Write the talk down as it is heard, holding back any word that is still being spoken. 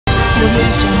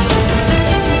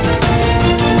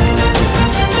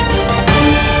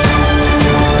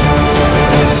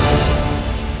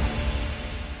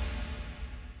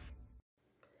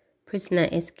Prisoner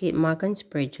escape Morgan's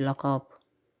Bridge lockup.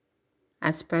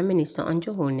 As Prime Minister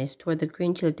Andrew Holness toured the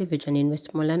Green Hill Division in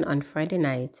Westmoreland on Friday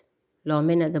night,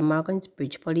 lawmen at the Morgan's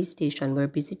Bridge police station were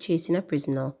busy chasing a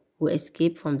prisoner who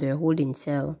escaped from their holding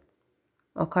cell.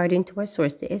 According to a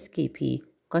source, the escapee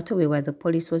got away while the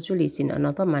police was releasing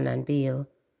another man on bail.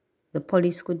 The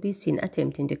police could be seen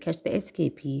attempting to catch the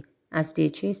escapee as they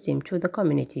chased him through the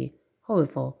community.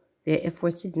 However, their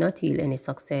efforts did not yield any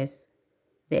success.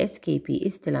 The escapee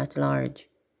is still at large.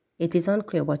 It is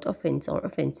unclear what offense or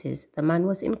offenses the man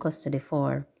was in custody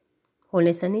for.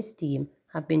 Holness and his team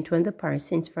have been touring the parish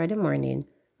since Friday morning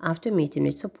after meeting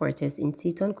with supporters in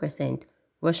Seaton Crescent,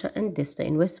 Russia and Desta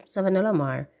in West Savannah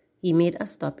Lamar. He made a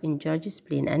stop in George's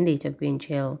Plain and later Grange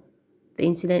Hill. The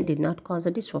incident did not cause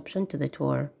a disruption to the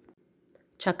tour.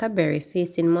 Chaka Berry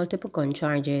facing multiple gun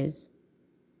charges.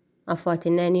 A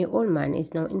 49-year-old man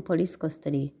is now in police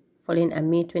custody following a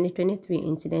May 2023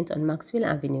 incident on Maxwell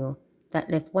Avenue that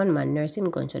left one man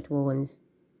nursing gunshot wounds.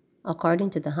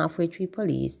 According to the Halfway Tree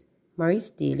Police, Maurice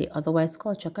Daly, otherwise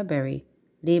called Chaka Berry,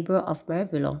 labourer of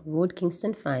Maryville, Road,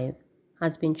 Kingston 5,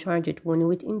 has been charged with wounding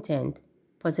with intent,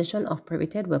 possession of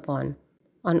prohibited weapon,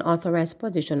 unauthorized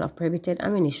possession of prohibited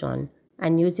ammunition,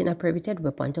 and using a prohibited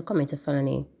weapon to commit a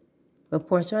felony.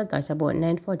 Reports are that about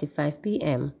 9:45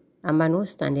 p.m., a man was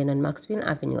standing on Maxwell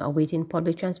Avenue awaiting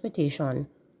public transportation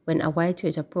when a white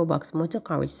Toyota Probox motor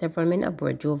car with several men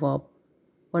aboard drove up.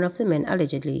 One of the men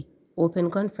allegedly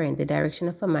opened gunfire in the direction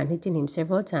of a man, hitting him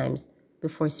several times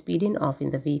before speeding off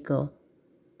in the vehicle.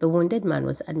 The wounded man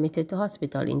was admitted to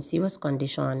hospital in serious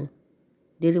condition.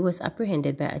 Daly was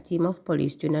apprehended by a team of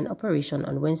police during an operation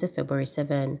on Wednesday, February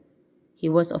 7. He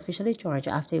was officially charged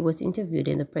after he was interviewed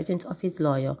in the presence of his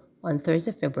lawyer on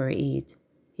Thursday, February 8.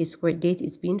 His court date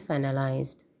is being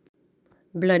finalized.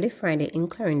 Bloody Friday in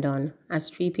Clarendon as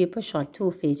 3 people shot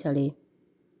 2 fatally.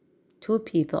 2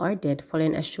 people are dead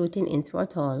following a shooting in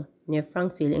Throat Hall near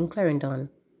Frankfield in Clarendon.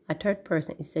 A 3rd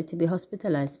person is said to be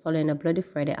hospitalized following a Bloody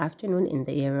Friday afternoon in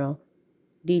the area.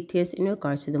 Details in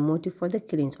regards to the motive for the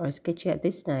killings are sketchy at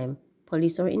this time.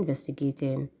 Police are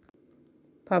investigating.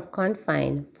 Popcorn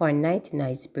fine for Night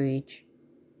Nights breach.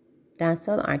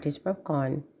 Dancehall artist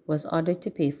Popcorn was ordered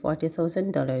to pay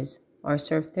 $40,000 or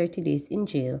serve 30 days in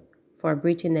jail for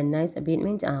breaching the Nights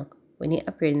Abatement Act when he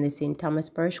appeared in the St. Thomas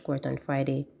Parish Court on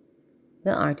Friday.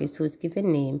 The artist, whose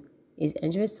given name is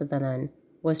Andrew Sutherland,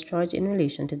 was charged in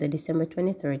relation to the December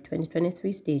 23,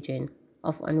 2023 staging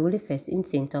of Unruly Fest in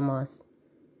St. Thomas.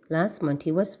 Last month,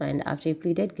 he was fined after he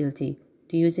pleaded guilty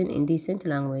to using indecent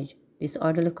language,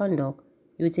 disorderly conduct,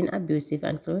 using abusive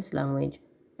and close language,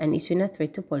 and issuing a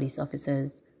threat to police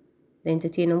officers. The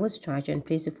entertainer was charged and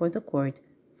placed before the court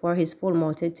for his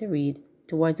full-mouthed tirade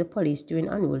towards the police during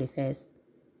Unruly Fest.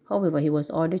 However, he was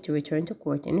ordered to return to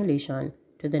court in relation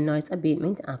to the Noise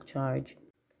Abatement Act charge.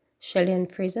 Shelley and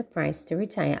Fraser-Price to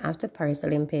retire after Paris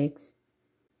Olympics.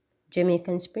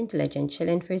 Jamaican sprint legend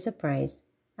Shelley Fraser-Price,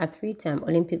 a 3-time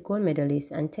Olympic gold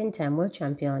medalist and 10-time world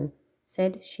champion,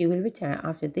 said she will retire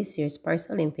after this year's Paris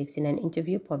Olympics in an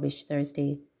interview published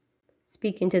Thursday.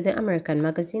 Speaking to the American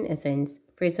magazine Essence,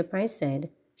 Fraser-Price said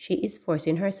she is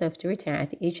forcing herself to retire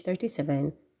at age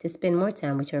 37 to spend more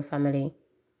time with her family.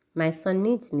 "My son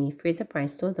needs me,"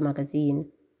 Fraser-Price told the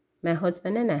magazine. "My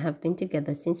husband and I have been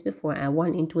together since before I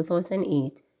won in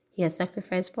 2008. He has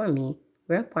sacrificed for me.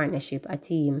 We're a partnership, a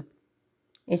team.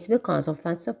 It's because of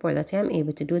that support that I am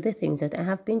able to do the things that I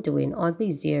have been doing all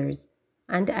these years.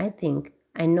 And I think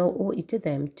I now owe it to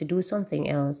them to do something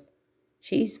else."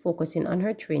 She is focusing on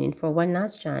her training for one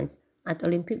last chance at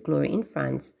Olympic glory in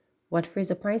France. What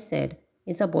Fraser-Price said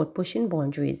is about pushing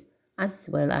boundaries as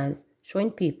well as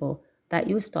showing people that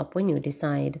you stop when you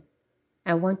decide.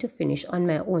 "I want to finish on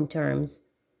my own terms."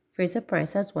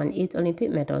 Fraser-Price has won 8 Olympic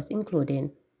medals,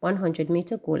 including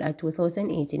 100-meter gold at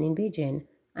 2018 in Beijing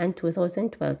and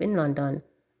 2012 in London,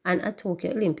 and a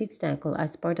Tokyo Olympics title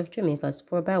as part of Jamaica's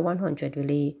 4x100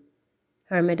 relay.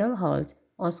 Her medal haul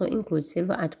also includes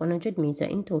silver at 100 meter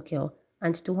in Tokyo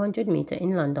and 200 meter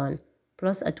in London,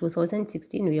 plus a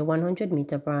 2016 Rio 100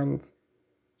 meter bronze.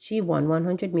 She won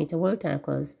 100 meter world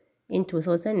titles in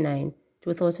 2009,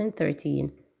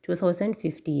 2013,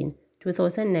 2015,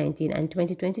 2019 and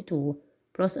 2022,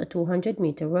 plus a 200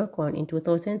 meter world crown in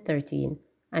 2013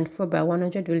 and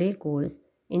 4x100 relay golds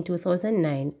in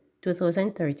 2009,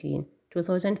 2013,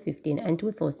 2015 and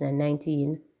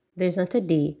 2019. "There's not a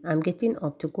day I'm getting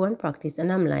up to go and practice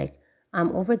and I'm like,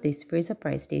 I'm over this,"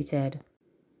 Fraser-Price stated.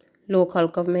 Local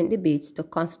government debates to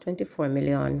cost $24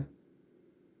 million.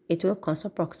 It will cost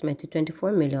approximately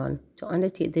 $24 million to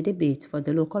undertake the debates for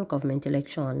the local government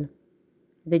election.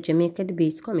 The Jamaica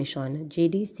Debates Commission,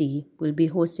 JDC, will be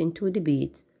hosting 2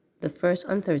 debates, the first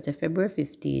on Thursday, February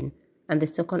 15, and the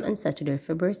second on Saturday,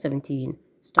 February 17,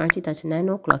 starting at 9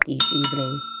 o'clock each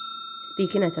evening.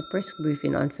 Speaking at a press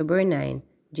briefing on February 9,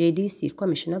 JDC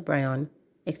Commissioner Bryan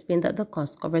explained that the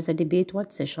cost covers a debate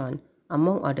watch session,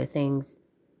 among other things.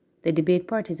 The debate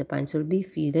participants will be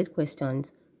fielded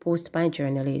questions posed by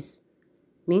journalists.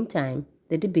 Meantime,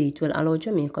 the debate will allow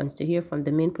Jamaicans to hear from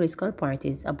the main political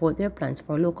parties about their plans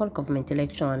for local government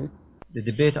election. The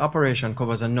debate operation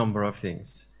covers a number of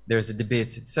things. There's the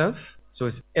debate itself, so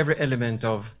it's every element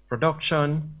of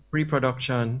production,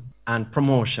 pre-production, and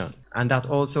promotion. And that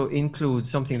also includes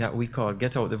something that we call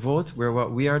Get Out the Vote, where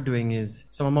what we are doing is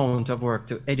some amount of work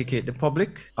to educate the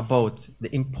public about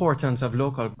the importance of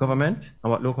local government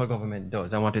and what local government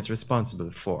does and what it's responsible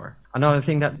for. Another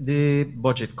thing that the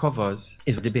budget covers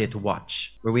is Debate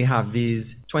Watch, where we have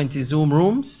these 20 Zoom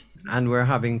rooms, and we're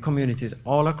having communities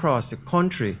all across the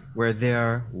country where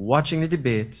they're watching the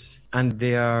debates and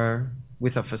they are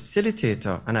with a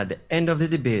facilitator, and at the end of the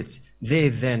debates, they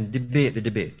then debate the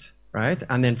debate, right?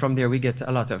 And then from there, we get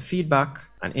a lot of feedback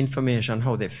and information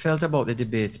how they felt about the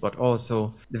debates, but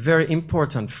also the very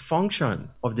important function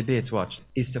of Debates Watch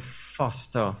is to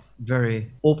foster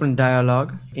very open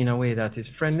dialogue in a way that is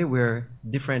friendly, where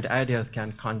different ideas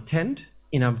can contend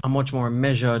in a much more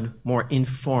measured, more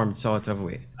informed sort of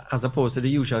way, as opposed to the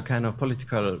usual kind of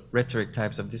political rhetoric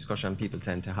types of discussion people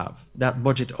tend to have. That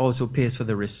budget also pays for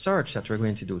the research that we're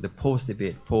going to do, the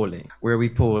post-debate polling, where we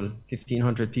poll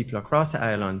 1,500 people across the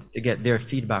island to get their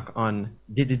feedback on,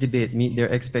 did the debate meet their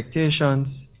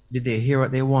expectations? Did they hear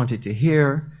what they wanted to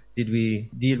hear? Did we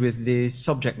deal with the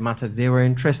subject matter they were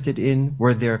interested in?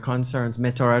 Were their concerns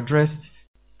met or addressed?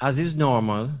 As is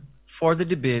normal, for the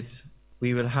debates,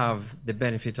 we will have the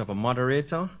benefit of a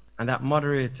moderator, and that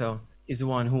moderator is the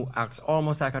one who acts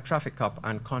almost like a traffic cop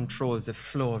and controls the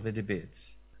flow of the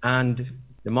debates. And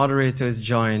the moderator is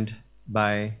joined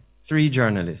by 3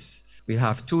 journalists. We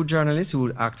have 2 journalists who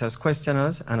will act as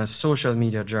questioners and as social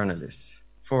media journalists.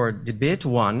 For debate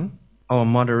 1, our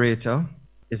moderator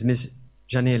is Ms.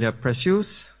 Janelia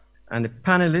Precious, and the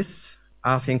panelists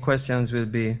asking questions will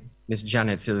be Ms.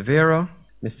 Janet Silvera,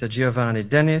 Mr. Giovanni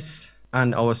Dennis,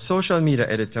 and our social media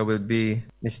editor will be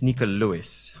Ms. Nika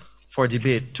Lewis. For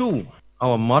debate 2,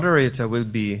 our moderator will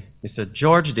be Mr.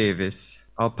 George Davis.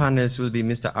 Our panelists will be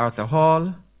Mr. Arthur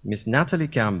Hall, Ms. Natalie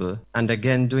Campbell, and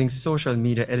again doing social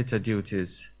media editor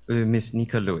duties will be Ms.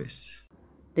 Nika Lewis.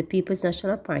 The People's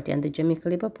National Party and the Jamaica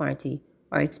Labour Party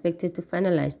are expected to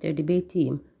finalize their debate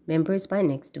team members by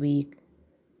next week.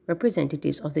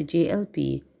 Representatives of the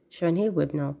JLP, Sharon Hay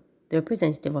Webner, the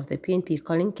representative of the PNP,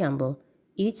 Colin Campbell,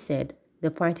 each said the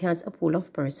party has a pool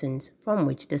of persons from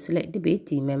which to select debate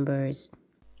team members.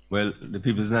 Well, the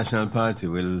People's National Party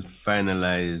will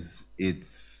finalize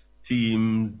its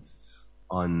teams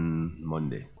on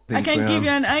Monday. I can give you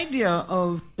an idea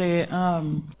of the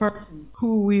person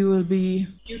who we will be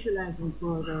utilizing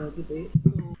for the debate.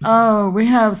 So, we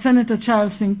have Senator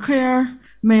Charles Sinclair,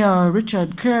 Mayor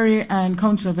Richard Curry, and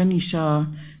Councillor Venetia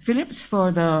Phillips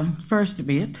for the first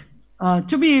debate.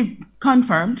 To be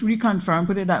confirmed, reconfirmed,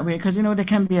 put it that way, because there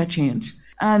can be a change.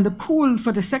 And the pool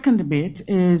for the second debate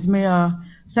is Mayor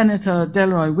Senator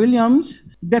Delroy Williams,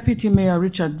 Deputy Mayor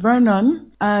Richard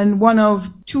Vernon, and one of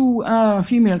 2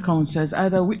 female councillors,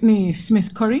 either Whitney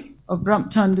Smith Curry of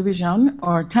Brampton Division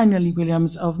or Tanya Lee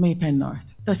Williams of Maypen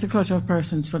North. That's a cluster of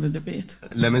persons for the debate.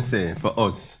 Let me say, for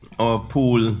us, our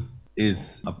pool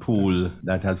is a pool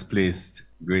that has placed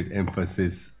great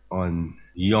emphasis on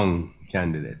young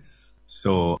candidates.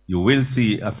 So you will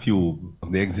see a few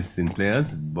of the existing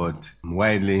players, but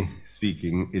widely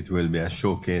speaking, it will be a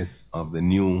showcase of the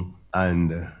new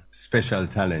and special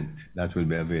talent that will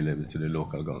be available to the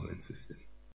local government system.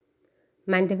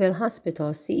 Mandeville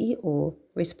Hospital CEO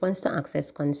responds to access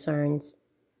concerns.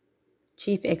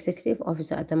 Chief Executive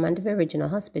Officer at the Mandeville Regional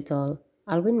Hospital,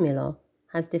 Alwyn Miller,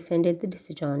 has defended the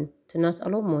decision to not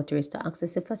allow motorists to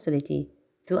access the facility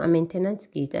through a maintenance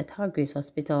gate at Hargreaves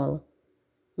Hospital.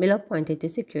 Miller pointed to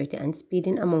security and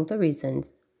speeding among the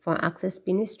reasons for access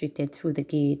being restricted through the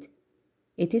gate.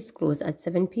 It is closed at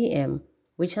 7 p.m.,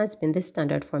 which has been the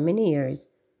standard for many years.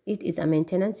 It is a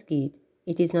maintenance gate.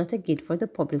 It is not a gate for the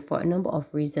public for a number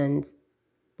of reasons.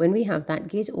 When we have that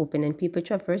gate open and people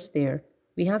traverse there,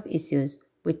 we have issues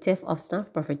with theft of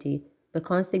staff property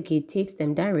because the gate takes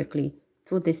them directly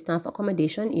through the staff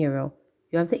accommodation area.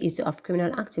 You have the issue of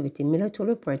criminal activity, Miller told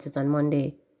reporters on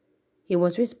Monday. He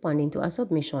was responding to a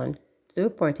submission to the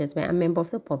reporters by a member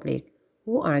of the public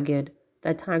who argued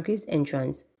that Hargreaves'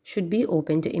 entrance should be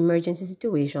open to emergency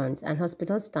situations and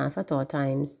hospital staff at all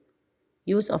times.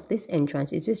 Use of this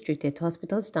entrance is restricted to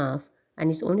hospital staff and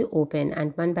is only open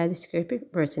and manned by the security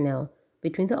personnel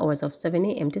between the hours of 7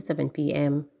 a.m. to 7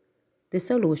 p.m. The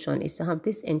solution is to have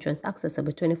this entrance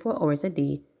accessible 24 hours a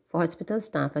day for hospital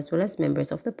staff as well as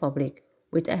members of the public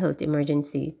with a health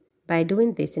emergency. By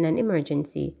doing this in an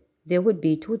emergency, there would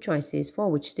be two choices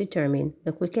for which to determine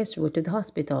the quickest route to the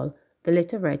hospital, the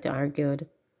letter writer argued.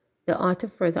 The author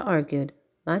further argued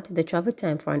that the travel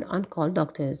time for an on-call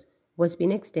doctors was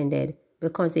being extended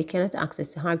because they cannot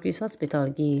access the Hargreaves Hospital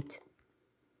gate.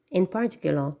 In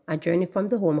particular, a journey from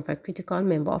the home of a critical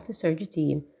member of the surgery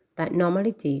team that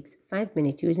normally takes 5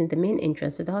 minutes using the main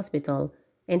entrance to the hospital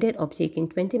ended up taking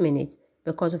 20 minutes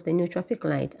because of the new traffic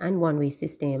light and one-way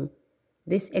system.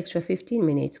 This extra 15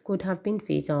 minutes could have been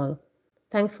fatal.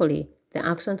 Thankfully, the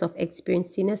actions of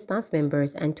experienced senior staff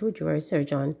members and two jury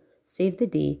surgeons saved the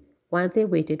day while they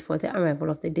waited for the arrival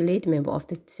of the delayed member of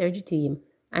the surgery team,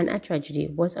 and a tragedy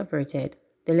was averted,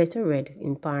 the letter read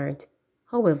in part.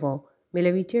 However,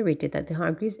 Miller reiterated that the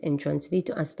Hargreaves entrance leads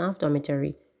to a staff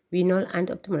dormitory, renal and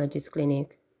ophthalmologist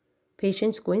clinic.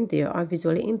 Patients going there are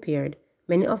visually impaired.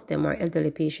 Many of them are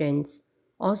elderly patients.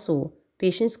 Also,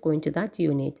 patients go into that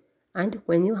unit, and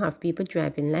when you have people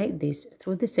driving like this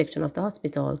through the section of the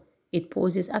hospital, it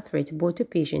poses a threat both to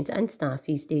patients and staff,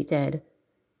 he stated.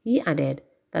 He added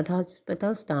that the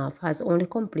hospital staff has only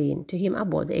complained to him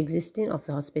about the existence of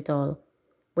the hospital.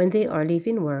 When they are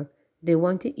leaving work, they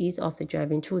want to ease off the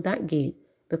driving through that gate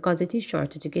because it is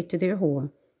shorter to get to their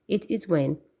home. It is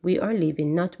when we are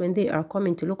leaving, not when they are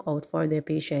coming to look out for their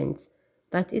patients.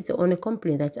 That is the only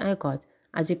complaint that I got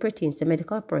as it pertains to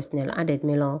medical personnel, added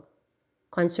Miller.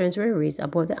 Concerns were raised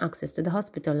about the access to the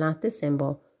hospital last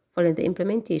December following the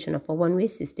implementation of a one-way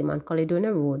system on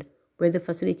Caledonia Road, where the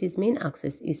facility's main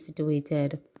access is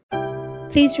situated.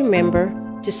 Please remember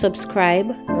to subscribe,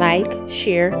 like,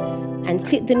 share, and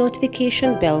click the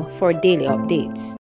notification bell for daily updates.